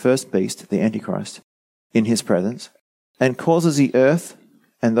authority of the first beast, the Antichrist, in his presence, and causes the earth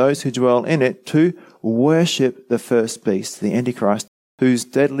and those who dwell in it to worship the first beast, the Antichrist, whose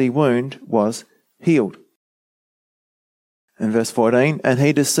deadly wound was healed." And verse 14, "And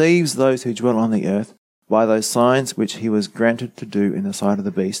he deceives those who dwell on the earth by those signs which he was granted to do in the sight of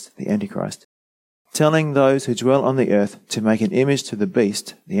the beast, the Antichrist, telling those who dwell on the earth to make an image to the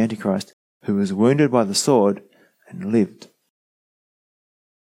beast, the Antichrist, who was wounded by the sword and lived."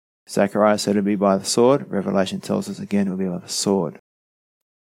 Zechariah said it would be by the sword. Revelation tells us again it will be by the sword.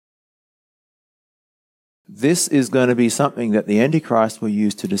 This is going to be something that the Antichrist will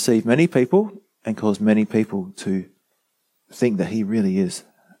use to deceive many people and cause many people to think that he really is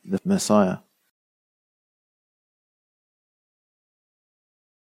the Messiah.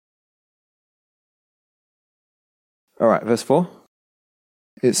 All right, verse 4.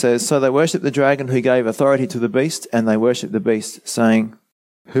 It says, "So they worshipped the dragon who gave authority to the beast, and they worshipped the beast, saying,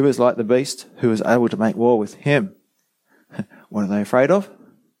 'Who is like the beast? Who is able to make war with him?'" What are they afraid of?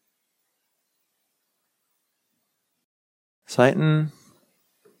 Satan,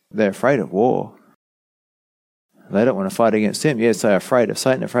 they're afraid of war. They don't want to fight against him. Yes, they're afraid of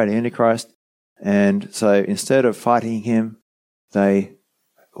Satan, afraid of Antichrist. And so instead of fighting him, they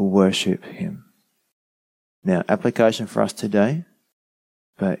worship him. Now, application for us today,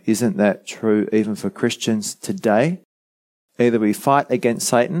 but isn't that true even for Christians today? Either we fight against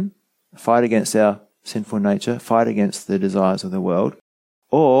Satan, fight against our sinful nature, fight against the desires of the world,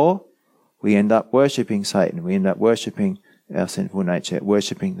 or we end up worshipping Satan. We end up worshipping our sinful nature,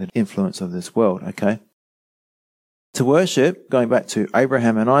 worshipping the influence of this world, okay? To worship, going back to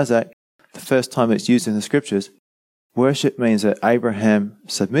Abraham and Isaac, the first time it's used in the scriptures, worship means that Abraham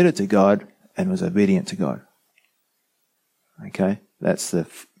submitted to God and was obedient to God. Okay? That's the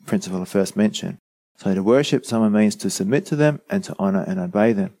principle of first mention. So to worship someone means to submit to them and to honour and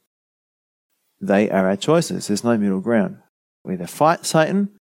obey them. They are our choices. There's no middle ground. We either fight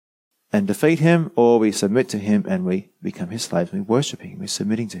Satan and defeat him, or we submit to him and we become his slaves. We worship him. We're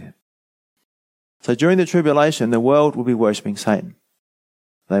submitting to him. So during the tribulation, the world will be worshipping Satan.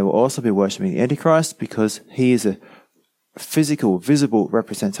 They will also be worshipping the Antichrist because he is a physical, visible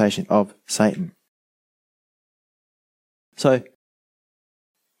representation of Satan. So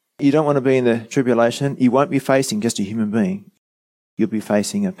you don't want to be in the tribulation. You won't be facing just a human being. You'll be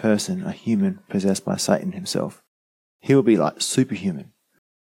facing a person, a human possessed by Satan himself. He will be like superhuman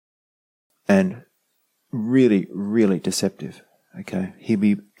and really, really deceptive. Okay, he'll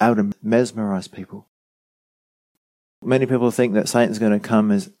be able to mesmerize people. Many people think that Satan's going to come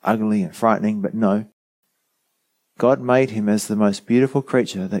as ugly and frightening, but no. God made him as the most beautiful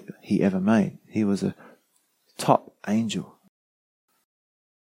creature that he ever made. He was a top angel.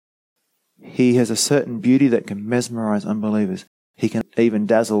 He has a certain beauty that can mesmerize unbelievers. He can even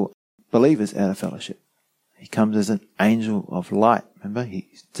dazzle believers out of fellowship. He comes as an angel of light. Remember,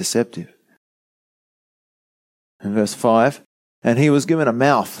 he's deceptive. In verse 5, and he was given a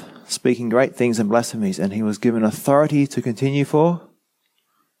mouth, speaking great things and blasphemies, and he was given authority to continue for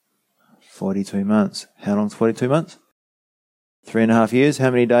 42 months. How long's 42 months? 3.5 years. How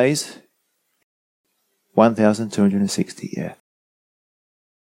many days? 1,260, yeah.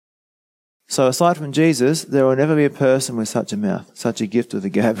 So aside from Jesus, there will never be a person with such a mouth, such a gift of the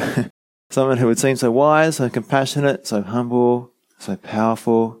gab. Someone who would seem so wise, so compassionate, so humble, so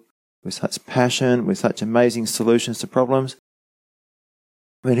powerful, with such passion, with such amazing solutions to problems.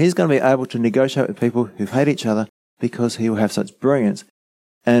 I mean, he's going to be able to negotiate with people who hate each other because he will have such brilliance.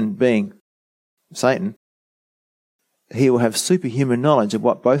 And being Satan, he will have superhuman knowledge of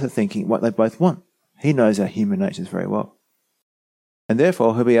what both are thinking, what they both want. He knows our human natures very well. And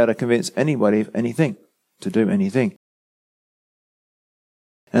therefore, he'll be able to convince anybody of anything, to do anything.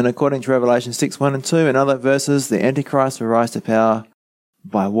 And according to Revelation 6:1 and 2 and other verses, the Antichrist will rise to power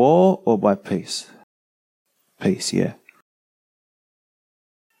by war or by peace. Peace, yeah.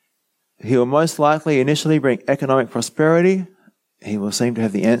 He will most likely initially bring economic prosperity. He will seem to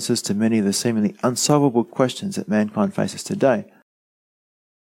have the answers to many of the seemingly unsolvable questions that mankind faces today.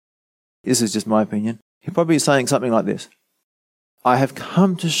 This is just my opinion. He'll probably be saying something like this. I have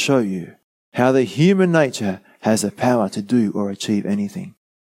come to show you how the human nature has the power to do or achieve anything.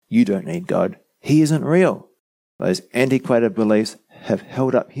 You don't need God. He isn't real. Those antiquated beliefs have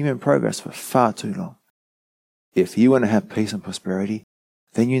held up human progress for far too long. If you want to have peace and prosperity,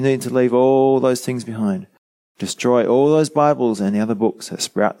 then you need to leave all those things behind. Destroy all those Bibles and the other books that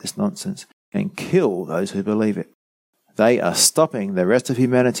sprout this nonsense and kill those who believe it. They are stopping the rest of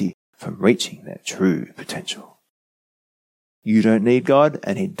humanity from reaching their true potential. You don't need God,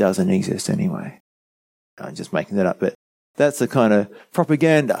 and he doesn't exist anyway. I'm just making that up, but that's the kind of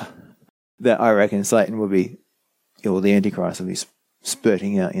propaganda that I reckon Satan will be, or the Antichrist will be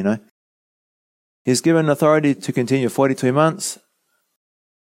spurting out, you know. He's given authority to continue 42 months.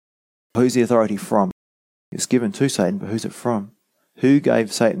 Who's the authority from? It's given to Satan, but who's it from? Who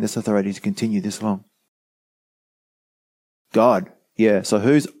gave Satan this authority to continue this long? God. Yeah, so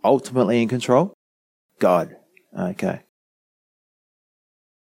who's ultimately in control? God. Okay.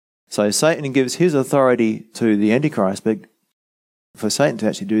 So Satan gives his authority to the Antichrist, but for Satan to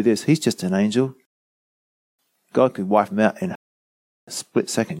actually do this, he's just an angel. God could wipe him out in a split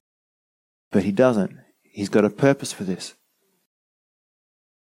second, but he doesn't. He's got a purpose for this.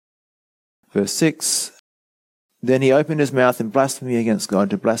 Verse 6, then he opened his mouth in blasphemy against God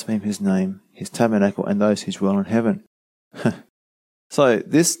to blaspheme his name, his tabernacle, and those who dwell in heaven. So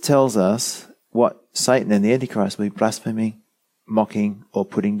this tells us what Satan and the Antichrist will be blaspheming, mocking, or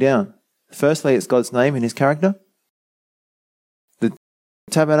putting down. Firstly, it's God's name and his character. The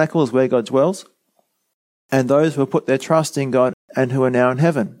tabernacle is where God dwells. And those who have put their trust in God and who are now in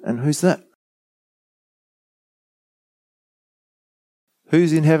heaven. And who's that?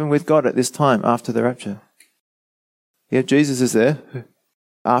 Who's in heaven with God at this time after the rapture? Yeah, Jesus is there.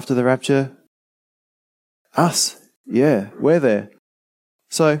 After the rapture, us. Yeah, we're there.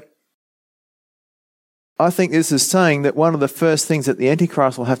 So, I think this is saying that one of the first things that the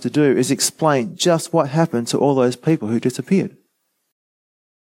Antichrist will have to do is explain just what happened to all those people who disappeared.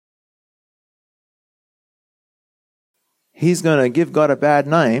 He's going to give God a bad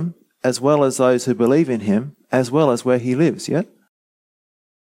name, as well as those who believe in him, as well as where he lives, yeah?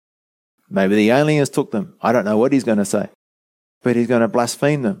 Maybe the aliens took them. I don't know what he's going to say. But he's going to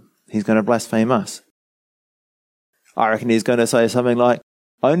blaspheme them. He's going to blaspheme us. I reckon he's going to say something like,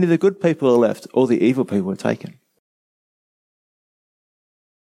 only the good people are left, all the evil people are taken.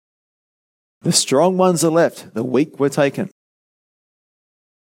 The strong ones are left, the weak were taken.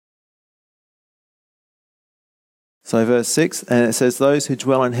 So verse 6, and it says, those who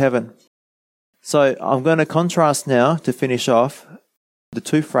dwell in heaven. So I'm going to contrast now, to finish off, the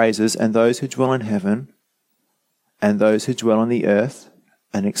two phrases, and those who dwell in heaven, and those who dwell on the earth,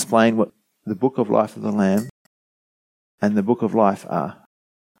 and explain what the book of life of the Lamb and the book of life are.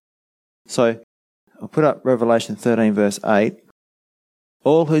 So I'll put up Revelation 13 verse 8.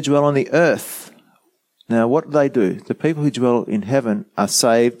 All who dwell on the earth. Now what do they do? The people who dwell in heaven are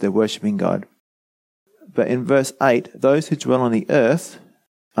saved, they're worshipping God. But in verse 8, those who dwell on the earth,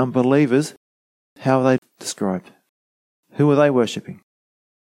 unbelievers, how are they described? Who are they worshipping?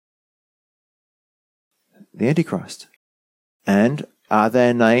 The Antichrist. And are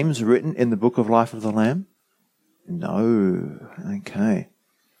their names written in the book of life of the Lamb? No. Okay.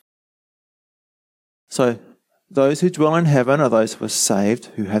 So, those who dwell in heaven are those who are saved,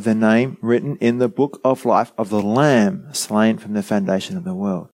 who have their name written in the book of life of the Lamb, slain from the foundation of the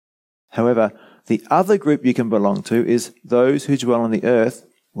world. However, the other group you can belong to is those who dwell on the earth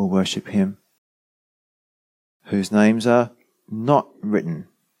will worship him, whose names are not written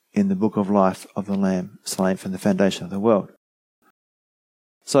in the book of life of the Lamb, slain from the foundation of the world.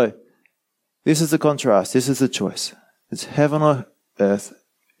 So, this is the contrast, this is the choice. It's heaven or earth,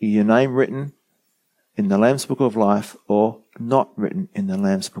 your name written in the Lamb's book of life or not written in the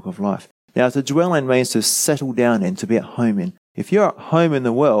Lamb's book of life. Now, to dwell in means to settle down in, to be at home in. If you're at home in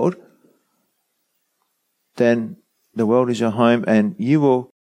the world, then the world is your home and you will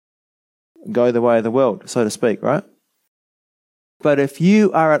go the way of the world, so to speak, right? But if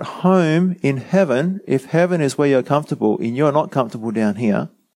you are at home in heaven, if heaven is where you're comfortable and you're not comfortable down here,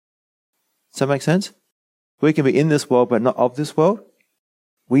 does that make sense? We can be in this world but not of this world.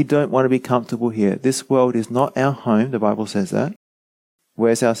 We don't want to be comfortable here. This world is not our home, the Bible says that.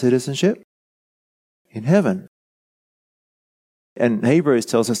 Where's our citizenship? In heaven. And Hebrews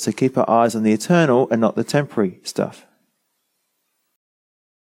tells us to keep our eyes on the eternal and not the temporary stuff.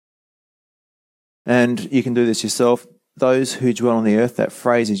 And you can do this yourself. Those who dwell on the earth, that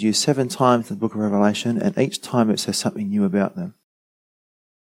phrase is used 7 times in the book of Revelation, and each time it says something new about them.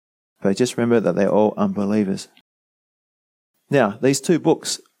 But just remember that they're all unbelievers. Now, these 2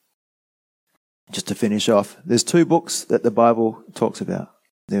 books, just to finish off, there's 2 books that the Bible talks about.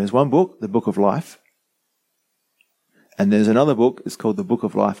 There's one book, the book of life, and there's another book, it's called the book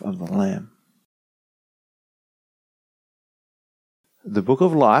of life of the Lamb. The book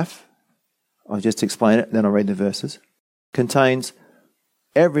of life, I'll just explain it, then I'll read the verses, contains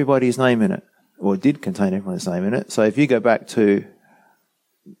everybody's name in it, or did contain everybody's name in it. So if you go back to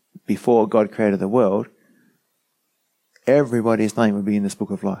before God created the world, everybody's name would be in this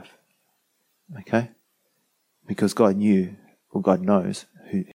book of life. Okay? Because God knew, or God knows,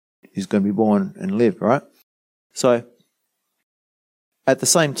 who is going to be born and live, right? So, at the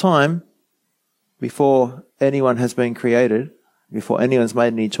same time, before anyone has been created, before anyone's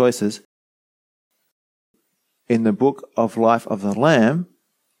made any choices, in the book of life of the Lamb,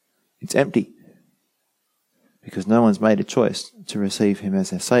 it's empty. Because no one's made a choice to receive him as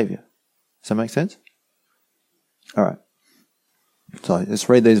their Saviour. Does that make sense? Alright. So let's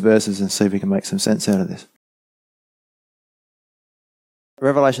read these verses and see if we can make some sense out of this.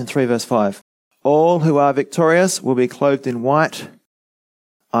 Revelation 3 verse 5. All who are victorious will be clothed in white.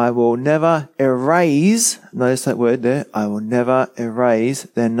 I will never erase, notice that word there, I will never erase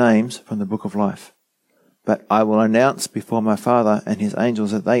their names from the book of life. But I will announce before my Father and his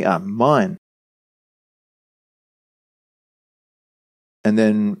angels that they are mine. And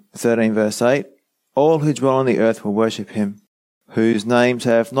then 13 verse 8. All who dwell on the earth will worship him, whose names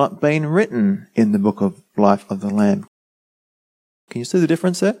have not been written in the book of life of the Lamb. Can you see the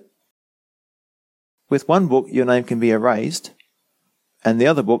difference there? With one book, your name can be erased, and the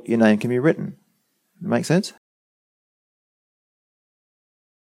other book, your name can be written. Make sense?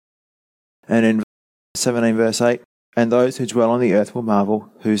 And in 17 verse 8, And those who dwell on the earth will marvel,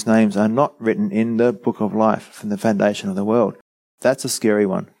 whose names are not written in the book of life from the foundation of the world. That's a scary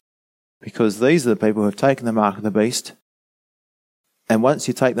one, because these are the people who have taken the mark of the beast. And once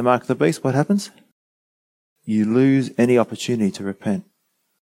you take the mark of the beast, what happens? You lose any opportunity to repent.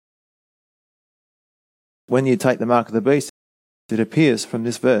 When you take the mark of the beast, it appears from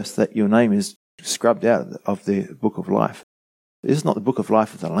this verse that your name is scrubbed out of the book of life. This is not the book of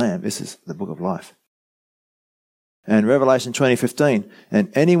life of the Lamb, this is the book of life. And Revelation 20:15,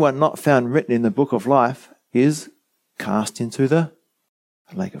 and anyone not found written in the book of life is cast into the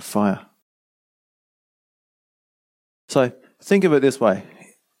lake of fire. So think of it this way.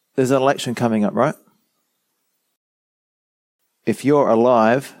 There's an election coming up, right? If you're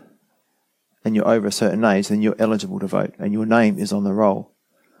alive and you're over a certain age, then you're eligible to vote and your name is on the roll.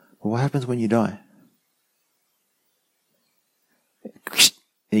 But what happens when you die?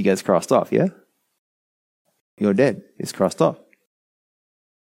 He gets crossed off, yeah? You're dead. It's crossed off.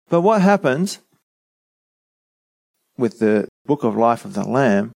 But what happens with the book of life of the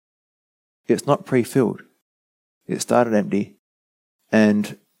Lamb? It's not pre-filled. It started empty.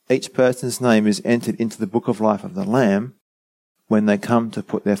 And each person's name is entered into the book of life of the Lamb when they come to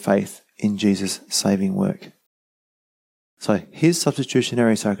put their faith in Jesus' saving work. So his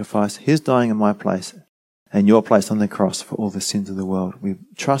substitutionary sacrifice, his dying in my place, and your place on the cross for all the sins of the world. We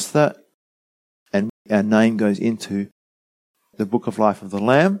trust that, and our name goes into the book of life of the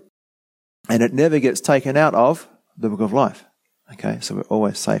Lamb, and it never gets taken out of the book of life. Okay, so we're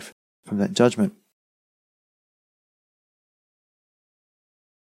always safe from that judgment.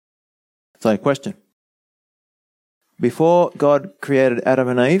 So, question. Before God created Adam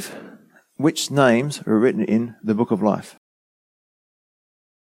and Eve, which names were written in the book of life?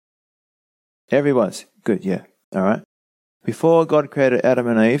 Everyone's. Good, yeah. All right. Before God created Adam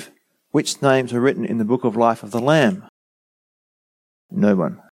and Eve, which names were written in the book of life of the Lamb? No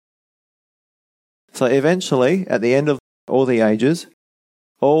one. So eventually, at the end of all the ages,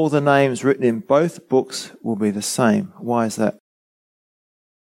 all the names written in both books will be the same. Why is that?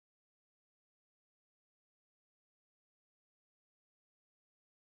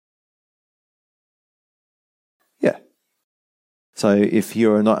 Yeah. So if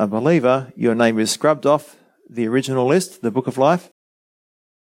you're not a believer, your name is scrubbed off the original list, the book of life.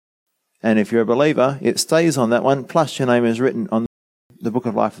 And if you're a believer, it stays on that one, plus your name is written on the book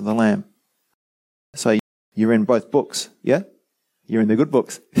of life of the Lamb. So you're in both books, yeah? You're in the good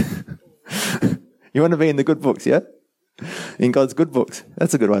books. You want to be in the good books, yeah? In God's good books.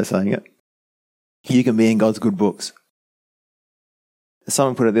 That's a good way of saying it. You can be in God's good books.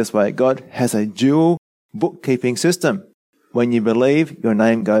 Someone put it this way, God has a dual bookkeeping system. When you believe, your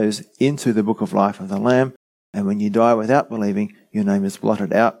name goes into the book of life of the Lamb, and when you die without believing, your name is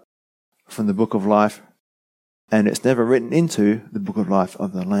blotted out from the book of life, and it's never written into the book of life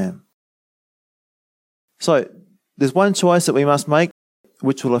of the Lamb. So, there's one choice that we must make,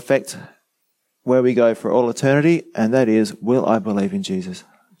 which will affect where we go for all eternity, and that is, will I believe in Jesus?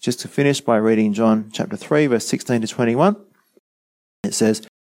 Just to finish by reading John chapter 3, verse 16 to 21, it says,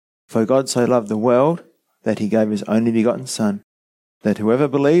 For God so loved the world that he gave his only begotten Son, that whoever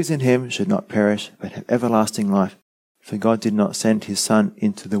believes in him should not perish, but have everlasting life. For God did not send his Son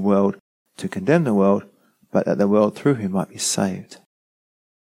into the world to condemn the world, but that the world through him might be saved.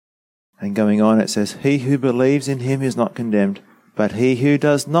 And going on, it says, He who believes in him is not condemned, but he who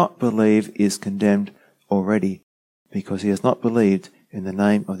does not believe is condemned already, because he has not believed in the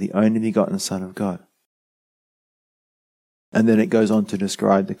name of the only begotten Son of God. And then it goes on to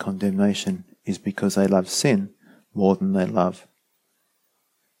describe the condemnation is because they love sin more than they love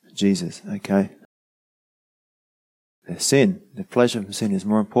Jesus, okay? Their sin, the pleasure from sin is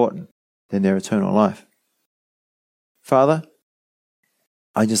more important than their eternal life. Father,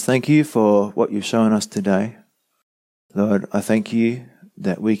 I just thank you for what you've shown us today. Lord, I thank you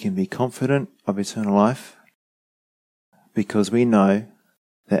that we can be confident of eternal life because we know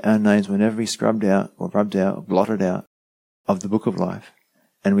that our names will never be scrubbed out or rubbed out or blotted out of the book of life.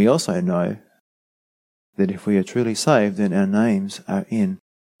 And we also know that if we are truly saved, then our names are in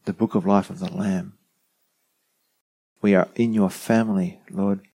the book of life of the Lamb. We are in your family,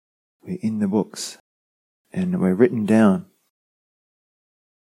 Lord. We're in the books and we're written down.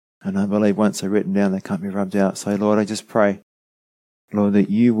 And I believe once they're written down, they can't be rubbed out. So, Lord, I just pray, Lord, that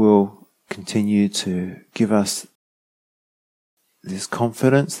you will continue to give us this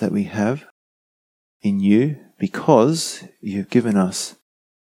confidence that we have in you because you've given us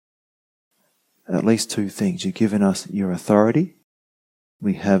at least two things. You've given us your authority.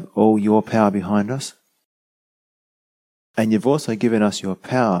 We have all your power behind us. And you've also given us your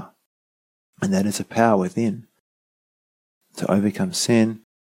power, and that is a power within. to overcome sin,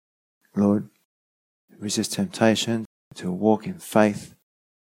 Lord, resist temptation, to walk in faith,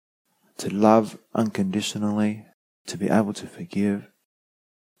 to love unconditionally, to be able to forgive.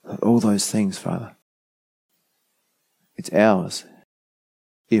 All those things, Father, it's ours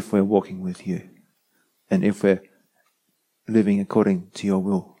if we're walking with you and if we're living according to your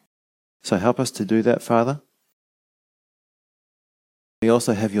will. So help us to do that, Father. We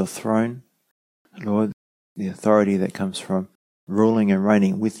also have your throne, Lord, the authority that comes from ruling and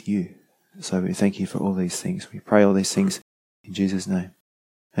reigning with you. So we thank you for all these things. We pray all these things in Jesus' name.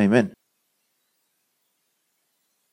 Amen.